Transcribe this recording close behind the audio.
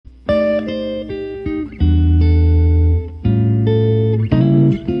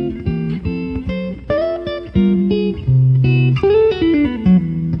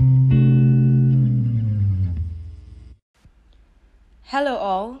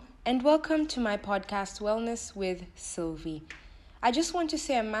and welcome to my podcast, Wellness with Sylvie. I just want to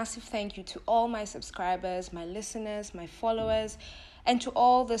say a massive thank you to all my subscribers, my listeners, my followers, and to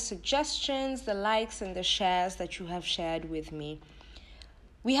all the suggestions, the likes, and the shares that you have shared with me.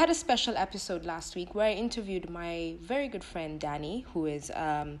 We had a special episode last week where I interviewed my very good friend Danny, who is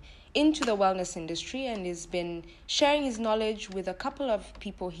into the wellness industry and has been sharing his knowledge with a couple of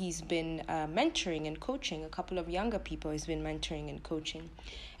people he's been mentoring and coaching, a couple of younger people he's been mentoring and coaching.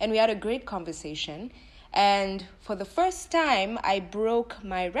 And we had a great conversation. And for the first time, I broke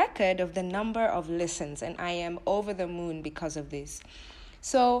my record of the number of listens, and I am over the moon because of this.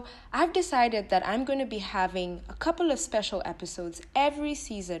 So I've decided that I'm going to be having a couple of special episodes every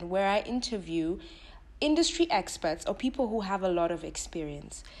season where I interview industry experts or people who have a lot of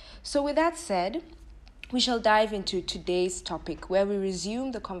experience. So with that said, we shall dive into today's topic where we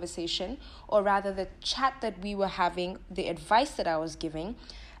resume the conversation, or rather the chat that we were having, the advice that I was giving,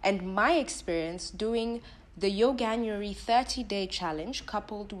 and my experience doing the Yoganuary 30-day challenge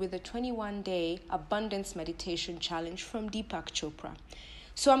coupled with a 21-day abundance meditation challenge from Deepak Chopra.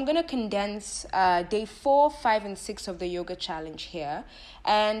 So I'm going to condense day 4, 5, and 6 of the yoga challenge here.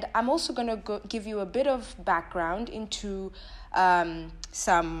 And I'm also going to give you a bit of background into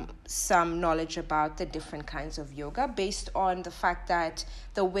some knowledge about the different kinds of yoga based on the fact that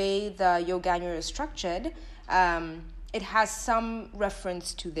the way the Yoganuary is structured, it has some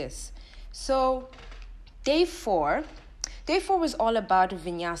reference to this. So Day 4 was all about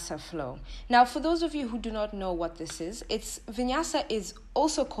vinyasa flow. Now, for those of you who do not know what this is, vinyasa is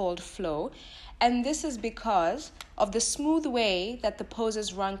also called flow, and this is because of the smooth way that the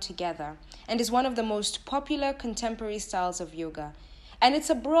poses run together, and is one of the most popular contemporary styles of yoga. And it's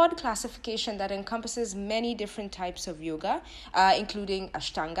a broad classification that encompasses many different types of yoga, including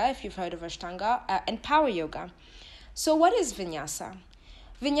Ashtanga, if you've heard of Ashtanga, and power yoga. So what is vinyasa?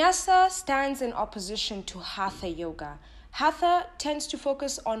 Vinyasa stands in opposition to Hatha yoga. Hatha tends to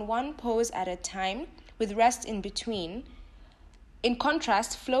focus on one pose at a time with rest in between. In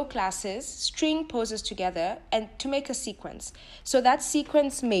contrast, flow classes string poses together and to make a sequence. So that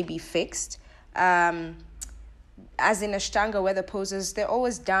sequence may be fixed, as in Ashtanga where the poses, they're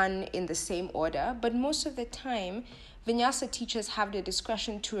always done in the same order, but most of the time, Vinyasa teachers have the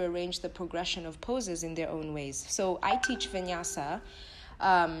discretion to arrange the progression of poses in their own ways. So I teach Vinyasa,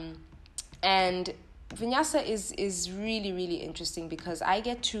 and Vinyasa is really, really interesting because I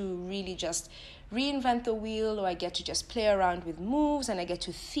get to really just reinvent the wheel, or I get to just play around with moves, and I get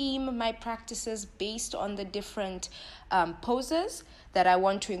to theme my practices based on the different poses that I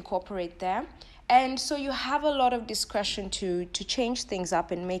want to incorporate there. And so you have a lot of discretion to change things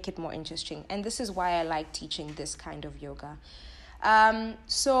up and make it more interesting. And this is why I like teaching this kind of yoga.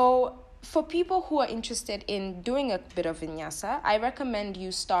 So for people who are interested in doing a bit of vinyasa, I recommend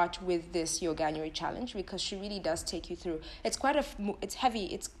you start with this Yoganuary challenge because she really does take you through. It's it's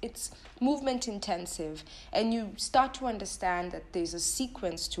heavy, it's movement intensive, and you start to understand that there's a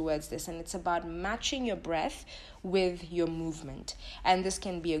sequence towards this, and it's about matching your breath with your movement. And this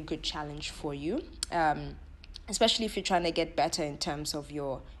can be a good challenge for you, especially if you're trying to get better in terms of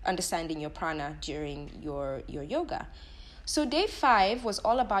your understanding your prana during your yoga. So day 5 was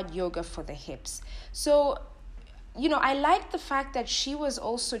all about yoga for the hips. So, I liked the fact that she was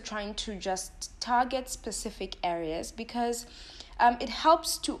also trying to just target specific areas because it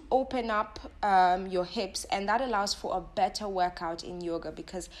helps to open up your hips, and that allows for a better workout in yoga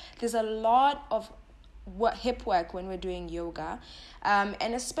because there's a lot of hip work when we're doing yoga,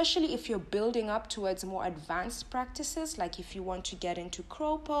 and especially if you're building up towards more advanced practices, like if you want to get into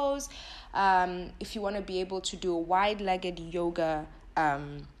crow pose, if you want to be able to do a wide-legged yoga,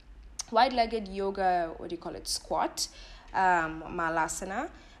 squat, malasana,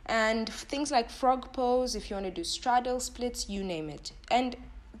 and things like frog pose, if you want to do straddle splits, you name it. And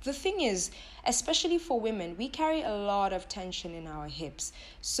the thing is, especially for women, we carry a lot of tension in our hips.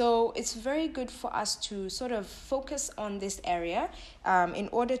 So it's very good for us to sort of focus on this area in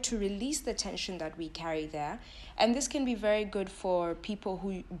order to release the tension that we carry there. And this can be very good for people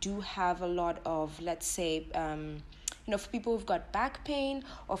who do have a lot of, let's say, for people who've got back pain,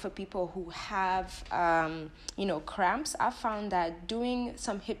 or for people who have, cramps. I've found that doing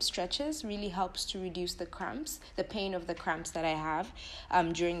some hip stretches really helps to reduce the cramps, the pain of the cramps that I have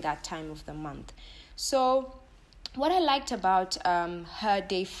during that time of the month. So what I liked about her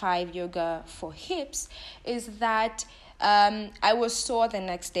day 5 yoga for hips is that I was sore the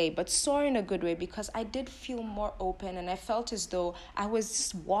next day, but sore in a good way because I did feel more open and I felt as though I was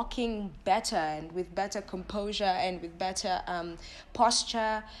just walking better and with better composure and with better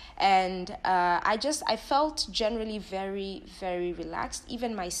posture. And I felt generally very, very relaxed.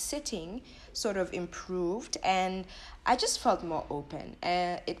 Even my sitting sort of improved and I just felt more open.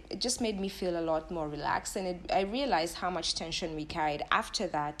 It just made me feel a lot more relaxed, and I realized how much tension we carried after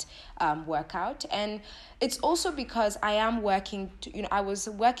that workout. And it's also because I am I was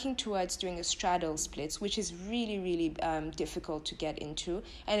working towards doing a straddle splits, which is really, really difficult to get into,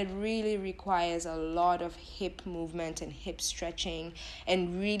 and it really requires a lot of hip movement and hip stretching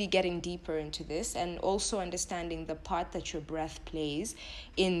and really getting deeper into this, and also understanding the part that your breath plays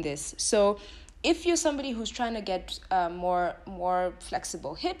in this. So if you're somebody who's trying to get more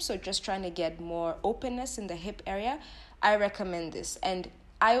flexible hips or just trying to get more openness in the hip area, I recommend this. And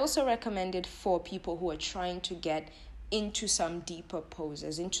I also recommend it for people who are trying to get into some deeper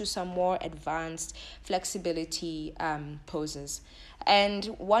poses, into some more advanced flexibility poses. And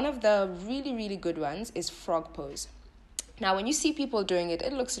one of the really, really good ones is frog pose. Now, when you see people doing it,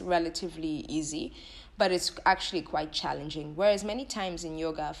 it looks relatively easy, but it's actually quite challenging. Whereas many times in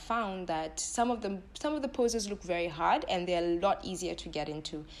yoga, I've found that some of the poses look very hard and they're a lot easier to get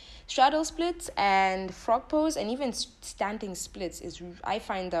into. Straddle splits and frog pose and even standing splits I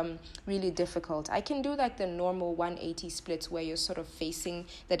find them really difficult. I can do like the normal 180 splits where you're sort of facing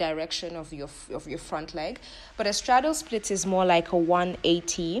the direction of your front leg, but a straddle splits is more like a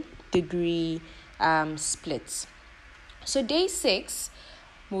 180 degree splits. So day 6,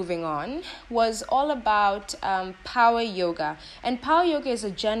 moving on, was all about power yoga. And power yoga is a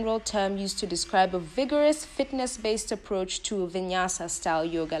general term used to describe a vigorous, fitness-based approach to vinyasa-style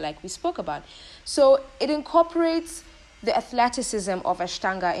yoga like we spoke about. So it incorporates the athleticism of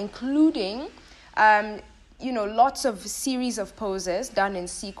Ashtanga, including lots of series of poses done in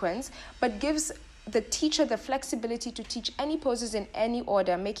sequence, but gives the teacher the flexibility to teach any poses in any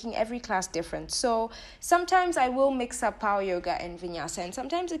order, making every class different. So sometimes I will mix up power yoga and vinyasa, and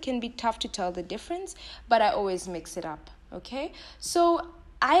sometimes it can be tough to tell the difference, but I always mix it up, okay? So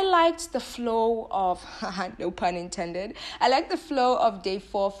I liked the flow of, no pun intended, I liked the flow of day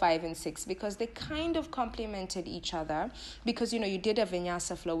 4, 5, and 6 because they kind of complemented each other because, you did a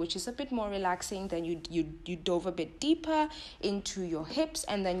vinyasa flow, which is a bit more relaxing, then you dove a bit deeper into your hips,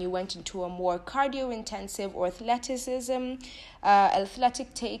 and then you went into a more cardio-intensive or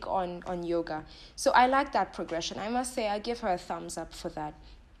athletic take on yoga. So I like that progression. I must say I give her a thumbs up for that.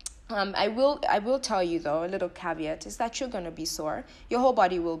 I will tell you though, a little caveat is that you're going to be sore. Your whole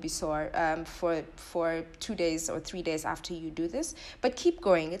body will be sore for 2 days or 3 days after you do this, but keep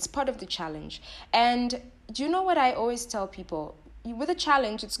going. It's part of the challenge. And do you know what I always tell people? With a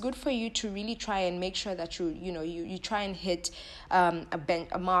challenge, it's good for you to really try and make sure that you try and hit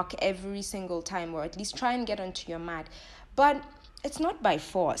a mark every single time, or at least try and get onto your mat. But it's not by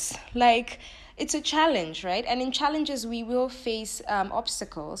force. Like, it's a challenge, right? And in challenges, we will face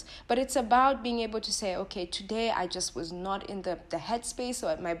obstacles, but it's about being able to say, okay, today I just was not in the headspace,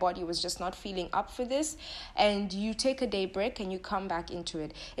 or my body was just not feeling up for this, and you take a day break and you come back into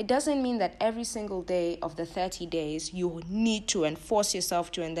it. It doesn't mean that every single day of the 30 days you need to and force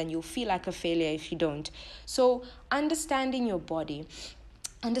yourself to, and then you'll feel like a failure if you don't. So understanding your body,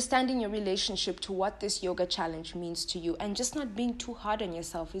 understanding your relationship to what this yoga challenge means to you, and just not being too hard on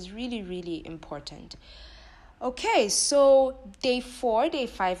yourself is really, really important. Okay, so day 4, day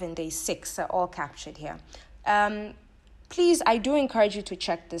 5, and day 6 are all captured here. Please, I do encourage you to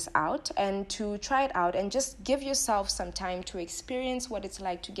check this out and to try it out and just give yourself some time to experience what it's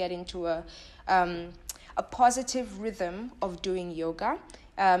like to get into a positive rhythm of doing yoga.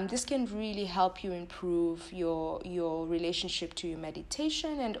 This can really help you improve your relationship to your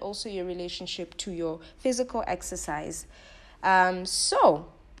meditation and also your relationship to your physical exercise. So,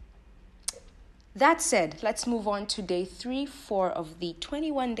 that said, let's move on to day 3, 4 of the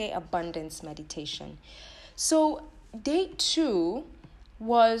 21-day abundance meditation. So, day 2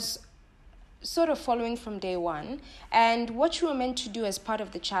 was sort of following from day 1, and what you were meant to do as part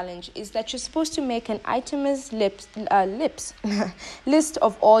of the challenge is that you're supposed to make an itemized list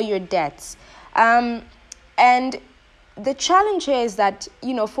of all your debts, and the challenge here is that,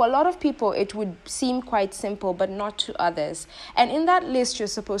 for a lot of people it would seem quite simple, but not to others. And in that list you're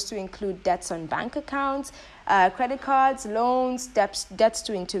supposed to include debts on bank accounts, credit cards, loans, debts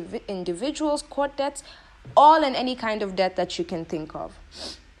to individuals, court debts, all and any kind of debt that you can think of.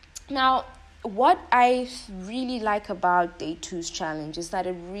 Now, what I really like about day 2's challenge is that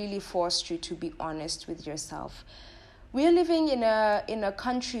it really forced you to be honest with yourself. we're living in a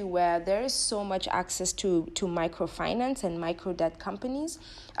country where there is so much access to microfinance and micro debt companies,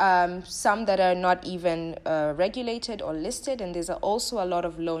 some that are not even regulated or listed, and there's also a lot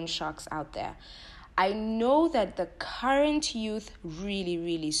of loan sharks out there. I know that the current youth really,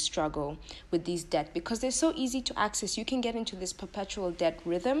 really struggle with these debt because they're so easy to access. You can get into this perpetual debt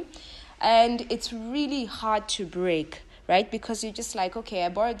rhythm, and it's really hard to break, right? Because you're just like, okay, I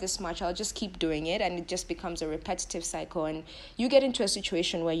borrowed this much, I'll just keep doing it, and it just becomes a repetitive cycle, and you get into a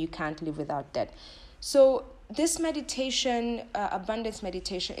situation where you can't live without debt. So this meditation, abundance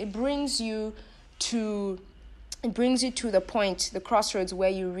meditation, it brings you to the point, the crossroads, where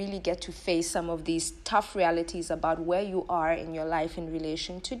you really get to face some of these tough realities about where you are in your life in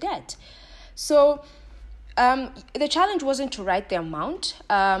relation to debt. So the challenge wasn't to write the amount,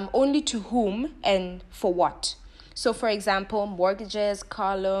 only to whom and for what. So, for example, mortgages,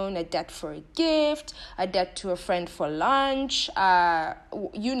 car loan, a debt for a gift, a debt to a friend for lunch,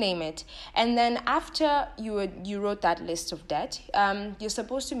 you name it. And then after you wrote that list of debt, you're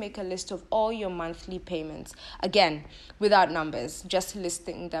supposed to make a list of all your monthly payments. Again, without numbers, just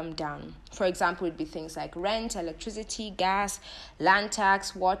listing them down. For example, it would be things like rent, electricity, gas, land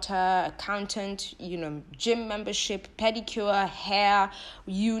tax, water, accountant, gym membership, pedicure, hair,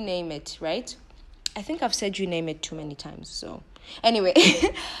 you name it, right? I think I've said you name it too many times. So anyway,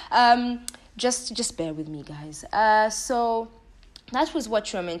 just bear with me, guys. So that was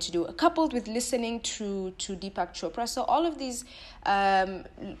what you're meant to do, coupled with listening to Deepak Chopra. So all of these, the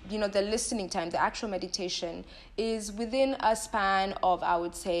listening time, the actual meditation is within a span of, I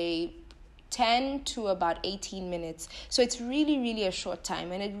would say, 10 to about 18 minutes. So it's really, really a short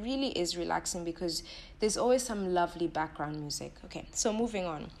time, and it really is relaxing because there's always some lovely background music. Okay, so moving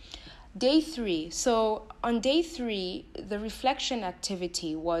on. Day 3. So on day 3, the reflection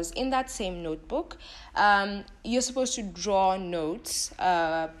activity was in that same notebook. You're supposed to draw notes,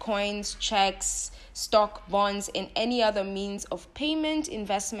 coins, checks, stock, bonds, and any other means of payment,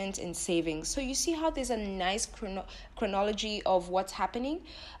 investment, and savings. So you see how there's a nice chronology of what's happening.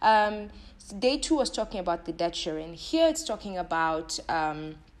 Day 2 was talking about the debt sharing. Here it's talking about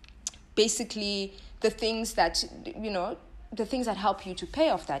basically the things that, the things that help you to pay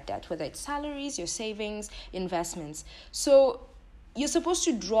off that debt, whether it's salaries, your savings, investments. So you're supposed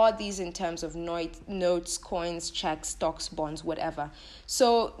to draw these in terms of notes, coins, checks, stocks, bonds, whatever.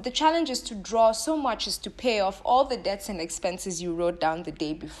 So the challenge is to draw so much as to pay off all the debts and expenses you wrote down the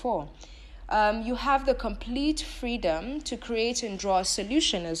day before. You have the complete freedom to create and draw a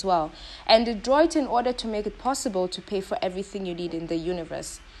solution as well. And draw it in order to make it possible to pay for everything you need in the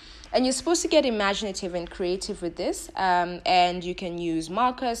universe. And you're supposed to get imaginative and creative with this. And you can use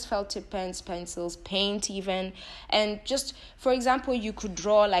markers, felt tip pens, pencils, paint even. And just, for example, you could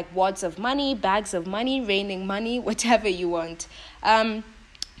draw like wads of money, bags of money, raining money, whatever you want.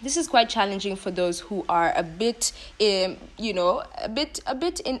 This is quite challenging for those who are a bit, a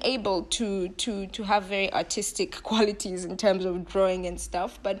bit enabled to have very artistic qualities in terms of drawing and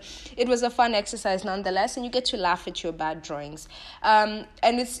stuff. But it was a fun exercise nonetheless, and you get to laugh at your bad drawings. And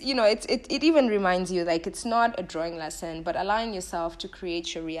it's, it even reminds you, like, it's not a drawing lesson, but allowing yourself to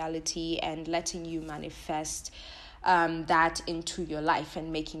create your reality and letting you manifest that into your life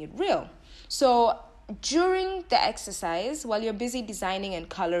and making it real. So during the exercise, while you're busy designing and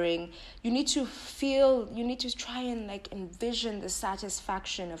coloring, you need to try and envision the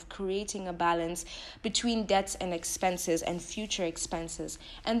satisfaction of creating a balance between debts and expenses and future expenses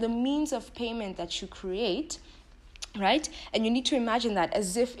and the means of payment that you create, right? And you need to imagine that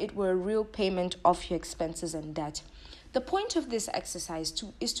as if it were a real payment of your expenses and debt. The point of this exercise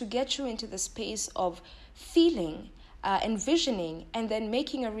is to get you into the space of feeling, envisioning, and then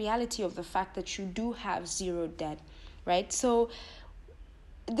making a reality of the fact that you do have zero debt, right? So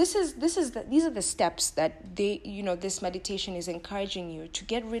these are the steps that this meditation is encouraging you to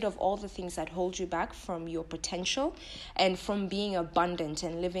get rid of all the things that hold you back from your potential and from being abundant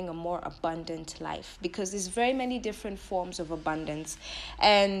and living a more abundant life, because there's very many different forms of abundance.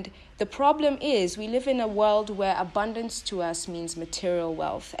 And the problem is we live in a world where abundance to us means material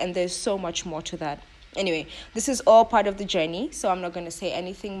wealth, and there's so much more to that. Anyway, this is all part of the journey, so I'm not going to say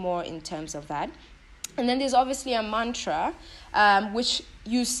anything more in terms of that. And then there's obviously a mantra, which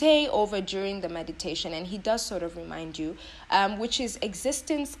you say over during the meditation, and he does sort of remind you, which is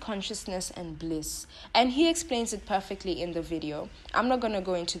existence, consciousness, and bliss. And he explains it perfectly in the video. I'm not going to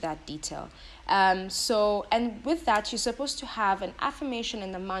go into that detail. And with that, you're supposed to have an affirmation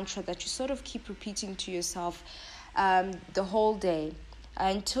and a mantra that you sort of keep repeating to yourself the whole day,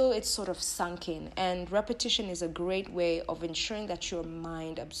 until it's sort of sunk in. And repetition is a great way of ensuring that your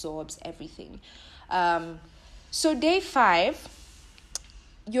mind absorbs everything. So day 5,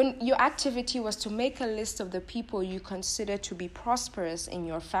 your activity was to make a list of the people you consider to be prosperous in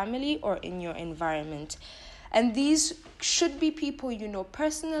your family or in your environment. And these should be people you know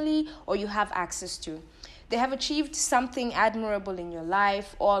personally or you have access to. They have achieved something admirable in your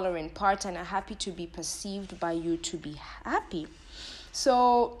life, all or in part, and are happy to be perceived by you to be happy.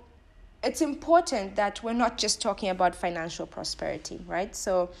 So it's important that we're not just talking about financial prosperity, right?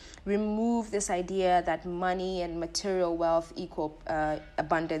 So remove this idea that money and material wealth equal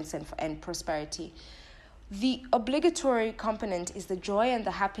abundance and prosperity. The obligatory component is the joy and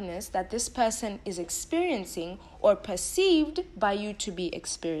the happiness that this person is experiencing or perceived by you to be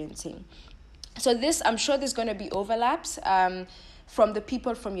experiencing. So I'm sure there's going to be overlaps from the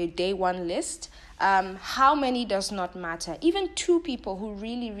people from your day 1 list. How many does not matter. Even 2 people who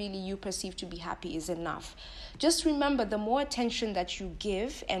really, really you perceive to be happy is enough. Just remember, the more attention that you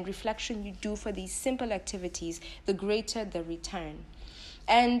give and reflection you do for these simple activities, the greater the return.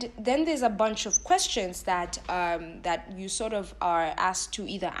 And then there's a bunch of questions that you sort of are asked to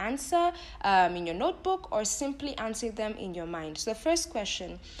either answer in your notebook or simply answer them in your mind. So the first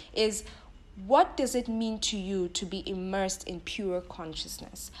question is, what does it mean to you to be immersed in pure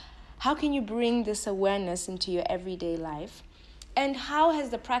consciousness? How can you bring this awareness into your everyday life? And how has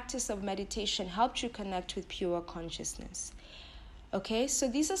the practice of meditation helped you connect with pure consciousness? Okay, so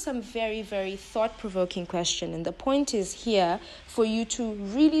these are some very, very thought-provoking questions. And the point is here for you to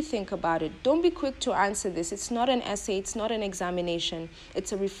really think about it. Don't be quick to answer this. It's not an essay. It's not an examination.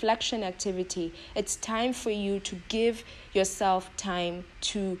 It's a reflection activity. It's time for you to give yourself time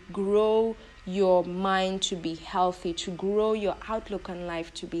to grow your mind to be healthy, to grow your outlook on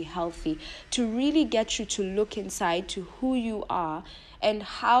life to be healthy, to really get you to look inside to who you are and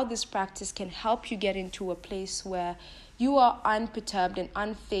how this practice can help you get into a place where you are unperturbed and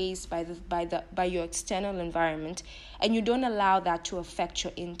unfazed by your external environment, and you don't allow that to affect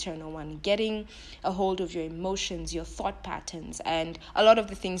your internal one, getting a hold of your emotions, your thought patterns, and a lot of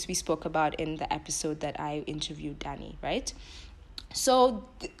the things we spoke about in the episode that I interviewed Danny, right? So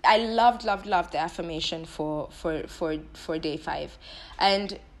I loved the affirmation for day 5.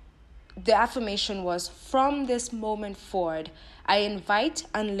 And the affirmation was, from this moment forward, I invite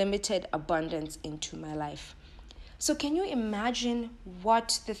unlimited abundance into my life. So can you imagine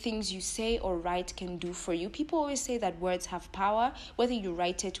what the things you say or write can do for you? People always say that words have power, whether you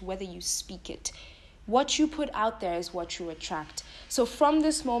write it, whether you speak it. What you put out there is what you attract. So from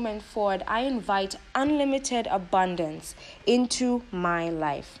this moment forward, I invite unlimited abundance into my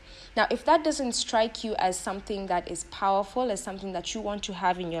life. Now, if that doesn't strike you as something that is powerful, as something that you want to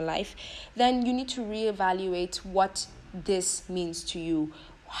have in your life, then you need to reevaluate what this means to you.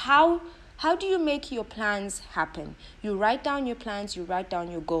 How do you make your plans happen? You write down your plans, you write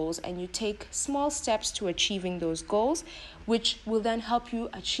down your goals, and you take small steps to achieving those goals, which will then help you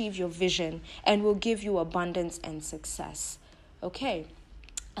achieve your vision and will give you abundance and success. Okay.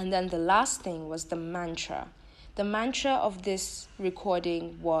 And then the last thing was the mantra. The mantra of this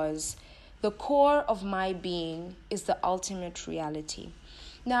recording was, the core of my being is the ultimate reality.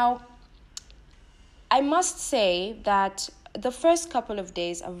 Now, I must say that the first couple of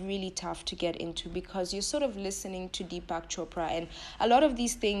days are really tough to get into because you're sort of listening to Deepak Chopra, and a lot of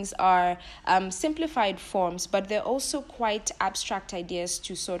these things are simplified forms, but they're also quite abstract ideas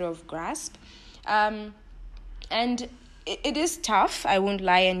to sort of grasp. And it is tough, I won't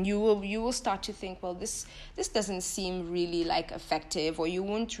lie, and you will start to think, well, this doesn't seem really like effective, or you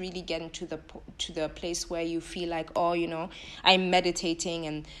won't really get into the place where you feel like, oh, I'm meditating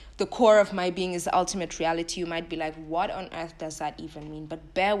and the core of my being is the ultimate reality. You might be like, what on earth does that even mean?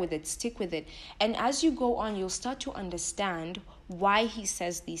 But bear with it, stick with it. And as you go on, you'll start to understand why he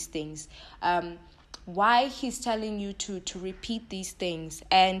says these things, why he's telling you to repeat these things,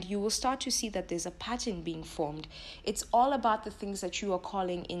 and you will start to see that there's a pattern being formed. It's all about the things that you are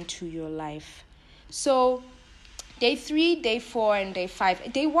calling into your life. So day 3, day 4, and day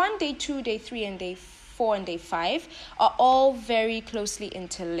 5, day 1, day 2, day 3, and day 4 and day 5 are all very closely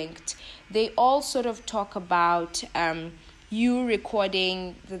interlinked. They all sort of talk about you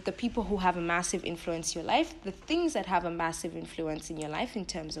recording the people who have a massive influence in your life, the things that have a massive influence in your life in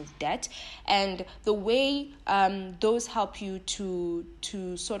terms of debt, and the way those help you to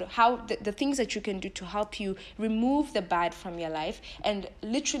sort of how the things that you can do to help you remove the bad from your life and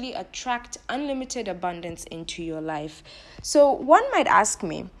literally attract unlimited abundance into your life. So one might ask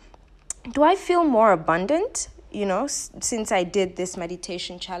me, do I feel more abundant, since I did this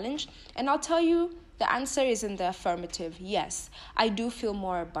meditation challenge? And I'll tell you, the answer is in the affirmative. Yes, I do feel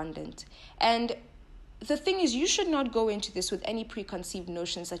more abundant. And the thing is, you should not go into this with any preconceived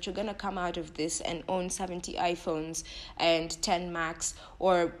notions that you're going to come out of this and own 70 iPhones and 10 Macs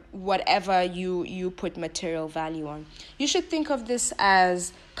or whatever you put material value on. You should think of this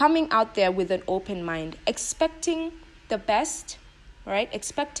as coming out there with an open mind, expecting the best, right?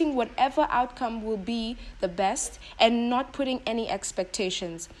 Expecting whatever outcome will be the best and not putting any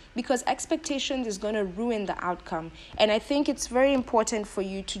expectations, because expectations is going to ruin the outcome. And I think it's very important for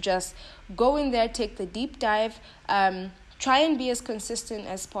you to just go in there, take the deep dive, try and be as consistent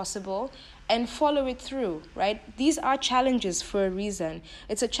as possible and follow it through, right? These are challenges for a reason.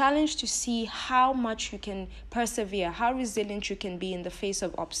 It's a challenge to see how much you can persevere, how resilient you can be in the face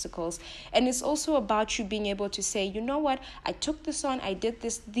of obstacles. And it's also about you being able to say, you know what, I took this on, I did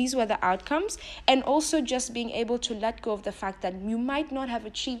this, these were the outcomes. And also just being able to let go of the fact that you might not have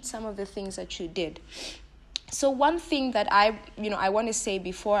achieved some of the things that you did. So one thing that I want to say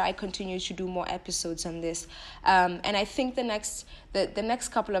before I continue to do more episodes on this, and I think the next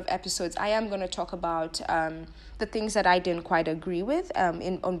couple of episodes, I am going to talk about the things that I didn't quite agree with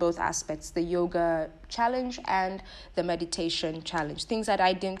on both aspects, the yoga challenge and the meditation challenge, things that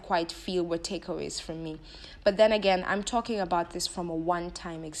I didn't quite feel were takeaways from me. But then again, I'm talking about this from a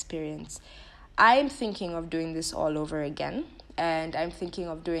one-time experience. I'm thinking of doing this all over again. And I'm thinking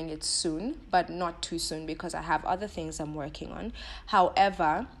of doing it soon, but not too soon because I have other things I'm working on.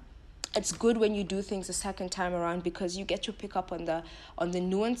 However, it's good when you do things a second time around because you get to pick up on the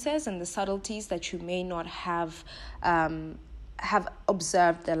nuances and the subtleties that you may not have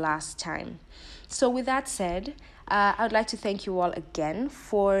observed the last time. So with that said, I would like to thank you all again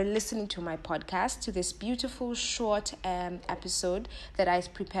for listening to my podcast, to this beautiful short episode that I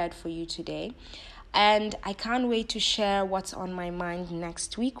prepared for you today. And I can't wait to share what's on my mind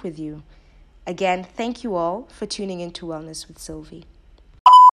next week with you. Again, thank you all for tuning into Wellness with Sylvie.